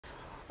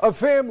A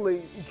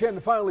family can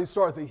finally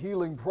start the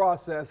healing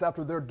process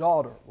after their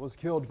daughter was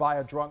killed by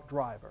a drunk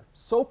driver.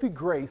 Sophie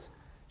Grace,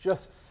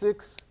 just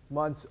 6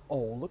 months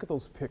old. Look at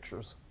those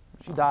pictures.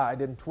 She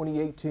died in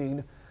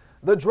 2018.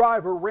 The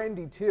driver,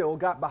 Randy Till,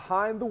 got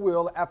behind the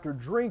wheel after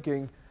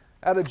drinking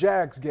at a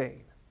Jags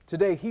game.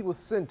 Today, he was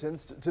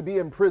sentenced to be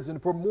in prison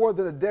for more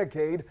than a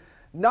decade,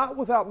 not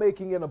without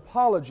making an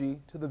apology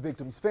to the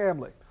victim's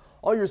family.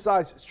 On your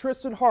side's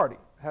Tristan Hardy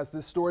has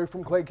this story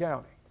from Clay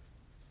County.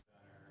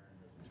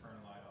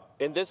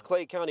 In this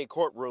Clay County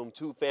courtroom,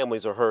 two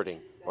families are hurting.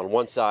 On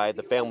one side,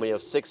 the family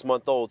of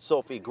 6-month-old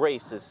Sophie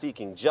Grace is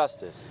seeking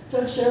justice.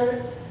 Judge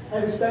Sherritt, I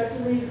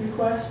respectfully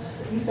request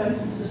that you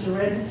sentence Mr.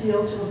 Randy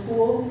Till to a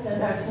full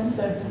and maximum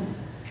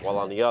sentence. While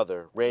on the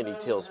other, Randy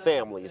Till's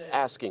family is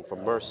asking for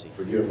mercy.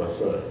 Forgive my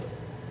son.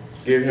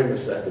 Give him a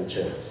second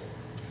chance.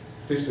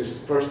 This is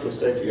the first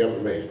mistake he ever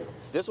made.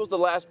 This was the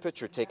last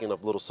picture taken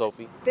of little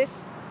Sophie. This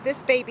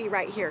baby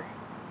right here,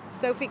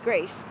 Sophie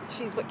Grace,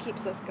 she's what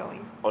keeps us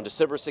going. On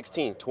December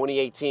 16,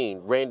 2018,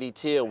 Randy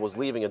Till was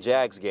leaving a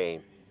Jags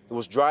game. He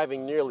was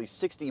driving nearly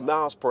 60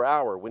 miles per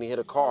hour when he hit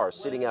a car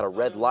sitting at a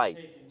red light.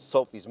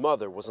 Sophie's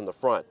mother was in the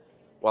front,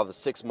 while the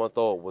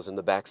 6-month-old was in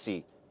the back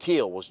seat.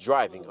 Till was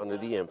driving under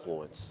the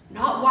influence.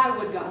 Not why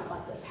would God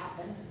let this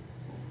happen?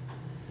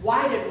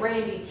 Why did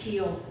Randy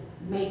Till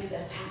make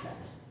this happen?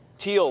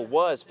 Till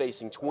was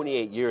facing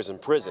 28 years in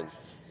prison.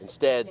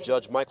 Instead,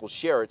 Judge Michael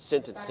Sherritt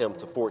sentenced him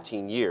to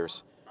 14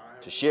 years.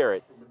 To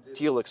Sherritt,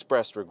 Till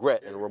expressed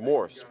regret and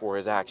remorse for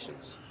his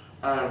actions.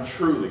 I am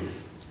truly,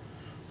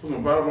 from the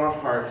bottom of my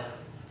heart,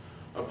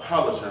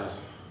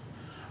 apologizing.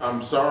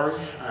 I'm sorry,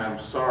 I am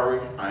sorry,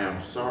 I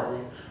am sorry,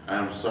 I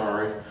am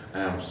sorry,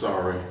 I am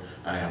sorry,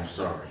 I am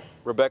sorry.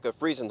 Rebecca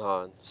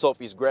Friesenhan,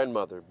 Sophie's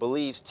grandmother,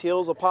 believes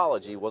Till's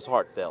apology was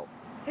heartfelt.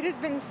 It has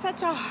been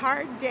such a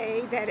hard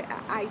day that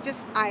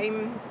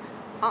I'm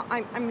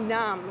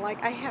numb.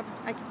 Like I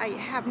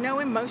have no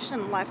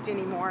emotion left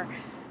anymore.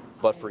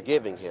 But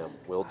forgiving him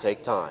will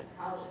take time.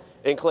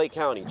 In Clay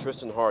County,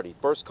 Tristan Hardy,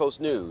 First Coast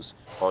News,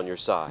 on your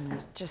side.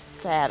 Just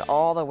sad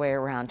all the way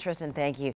around. Tristan, thank you.